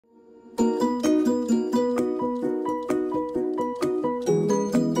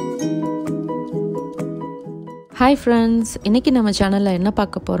Hi friends, இன்னைக்கு நம்ம சேனல்ல என்ன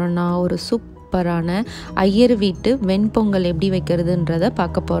பார்க்க போறோம்னா ஒரு சூப்பரான ஐயர் வீட்டு வெண்பொங்கல் எப்படி வைக்கிறதுன்றதை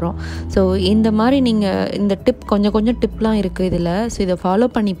பார்க்க போகிறோம். ஸோ இந்த மாதிரி நீங்கள் இந்த டிப் கொஞ்சம் டிப்லாம் இருக்குது இதில். ஸோ இதை ஃபாலோ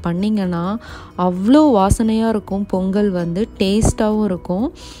பண்ணிங்கன்னா அவ்வளோ வாசனையாக இருக்கும். பொங்கல் வந்து டேஸ்ட்டாகவும் இருக்கும்.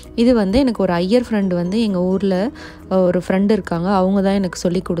 இது வந்து எனக்கு ஒரு ஐயர் ஃப்ரெண்டு வந்து எங்கள் ஊரில் ஒரு ஃப்ரெண்டு இருக்காங்க, அவங்க தான் எனக்கு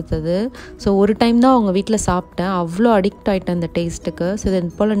சொல்லி கொடுத்தது. ஸோ ஒரு டைம் தான் அவங்க வீட்டில் சாப்பிட்டேன், அவ்வளோ அடிக்ட் ஆகிட்டேன் இந்த டேஸ்ட்டுக்கு. ஸோ இது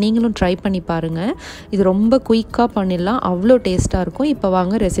போல் நீங்களும் ட்ரை பண்ணி பாருங்கள். இது ரொம்ப குயிக்காக பண்ணிடலாம், அவ்வளோ டேஸ்ட்டாக இருக்கும். இப்போ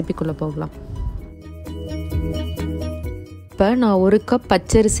வாங்க ரெசிபிக்குள்ளே போகலாம். இப்போ நான் 1 கப்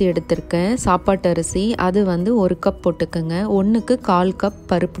பச்சரிசி எடுத்திருக்கேன், சாப்பாட்டு அரிசி. அது வந்து 1 கப் போட்டுக்கோங்க. 1க்கு 1/4 கப்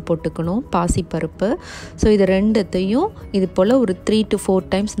பருப்பு போட்டுக்கணும், பாசி பருப்பு. ஸோ இது ரெண்டுத்தையும் இது போல் ஒரு 3 to 4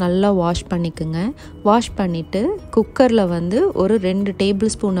 டைம்ஸ் நல்லா வாஷ் பண்ணிக்கோங்க. வாஷ் பண்ணிவிட்டு குக்கரில் வந்து ஒரு 2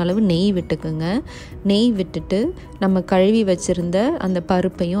 டேபிள் ஸ்பூன் அளவு நெய் விட்டுக்குங்க. நெய் விட்டுட்டு நம்ம கழுவி வச்சுருந்த அந்த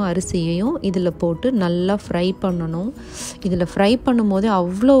பருப்பையும் அரிசியையும் இதில் போட்டு நல்லா ஃப்ரை பண்ணணும். இதில் ஃப்ரை பண்ணும்போது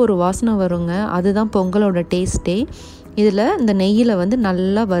அவ்வளோ ஒரு வாசனை வருங்க, அதுதான் பொங்கலோட டேஸ்ட்டே. இதில் இந்த நெய்யில் வந்து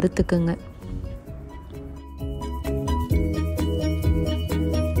நல்லா வறுத்துக்குங்க.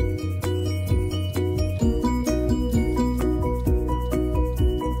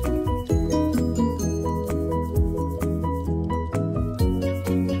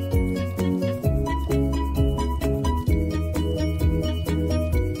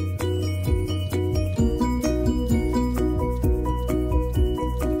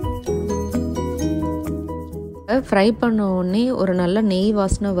 ஃப்ரை பண்ண உடனே ஒரு நல்ல நெய்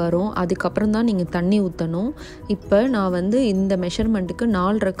வாசனை வரும். அதுக்கப்புறம் தான் நீங்கள் தண்ணி ஊற்றணும். இப்போ நான் வந்து இந்த மெஷர்மெண்ட்டுக்கு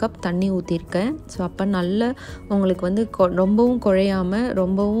 4.5 கப் தண்ணி ஊற்றிருக்கேன். ஸோ அப்போ நல்ல உங்களுக்கு வந்து ரொம்பவும் குழையாமல்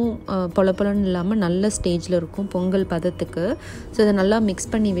ரொம்பவும் பொலன்னு இல்லாமல் நல்ல ஸ்டேஜில் இருக்கும் பொங்கல் பதத்துக்கு. ஸோ இதை நல்லா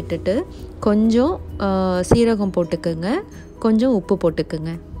மிக்ஸ் பண்ணி விட்டுட்டு கொஞ்சம் சீரகம் போட்டுக்குங்க, கொஞ்சம் உப்பு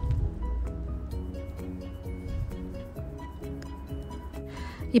போட்டுக்குங்க.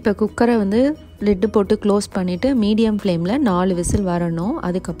 இப்போ குக்கரை வந்து லிட்டு போட்டு க்ளோஸ் பண்ணிவிட்டு மீடியம் ஃப்ளேமில் 4 விசில் வரணும்.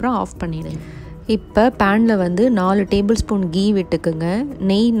 அதுக்கப்புறம் ஆஃப் பண்ணிவிடுங்க. இப்போ பேனில் வந்து 4 டேபிள் ஸ்பூன் கீ விட்டுக்குங்க.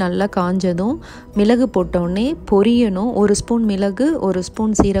 நெய் நல்லா காஞ்சதும் மிளகு போட்டோடனே பொரியணும். 1 ஸ்பூன் மிளகு, 1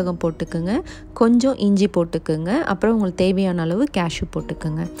 ஸ்பூன் சீரகம் போட்டுக்குங்க, கொஞ்சம் இஞ்சி போட்டுக்குங்க, அப்புறம் உங்களுக்கு தேவையான அளவு கேஷ்யூ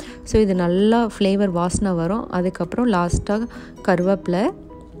போட்டுக்குங்க. ஸோ இது நல்லா ஃப்ளேவர் வாசனை வரும். அதுக்கப்புறம் லாஸ்ட்டாக கருவேப்பிலை,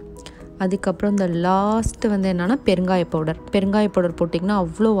 அதுக்கப்புறம் இந்த லாஸ்ட்டு வந்து என்னென்னா பெருங்காய பவுடர் போட்டிங்கன்னா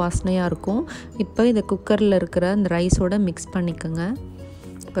அவ்வளோ வாசனையாக இருக்கும். இப்போ இதை குக்கரில் இருக்கிற இந்த ரைஸோடு மிக்ஸ் பண்ணிக்கோங்க.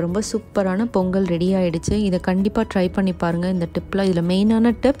 இப்போ ரொம்ப சூப்பரான பொங்கல் ரெடி ஆகிடுச்சு. இதை கண்டிப்பாக ட்ரை பண்ணி பாருங்கள். இந்த டிப்பில் இதில்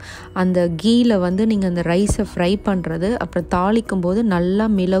மெயினான டிப், அந்த கீயில் வந்து நீங்கள் அந்த ரைஸை ஃப்ரை பண்ணுறது, அப்புறம் தாளிக்கும் போது நல்லா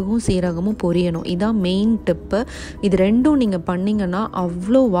மிளகும் சீரகமும் பொரியணும். இதான் மெயின் டிப்பு. இது ரெண்டும் நீங்கள் பண்ணிங்கன்னா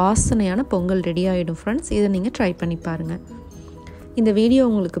அவ்வளோ வாசனையான பொங்கல் ரெடி ஆகிடும் ஃப்ரெண்ட்ஸ். இதை நீங்கள் ட்ரை பண்ணி பாருங்கள். இந்த வீடியோ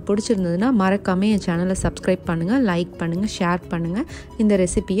உங்களுக்கு பிடிச்சிருந்ததுன்னா மறக்காமல் என் சேனலை சப்ஸ்கிரைப் பண்ணுங்கள், லைக் பண்ணுங்கள், ஷேர் பண்ணுங்கள். இந்த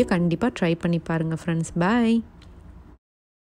ரெசிபியை கண்டிப்பாக ட்ரை பண்ணி பாருங்கள் ஃப்ரெண்ட்ஸ். பாய்.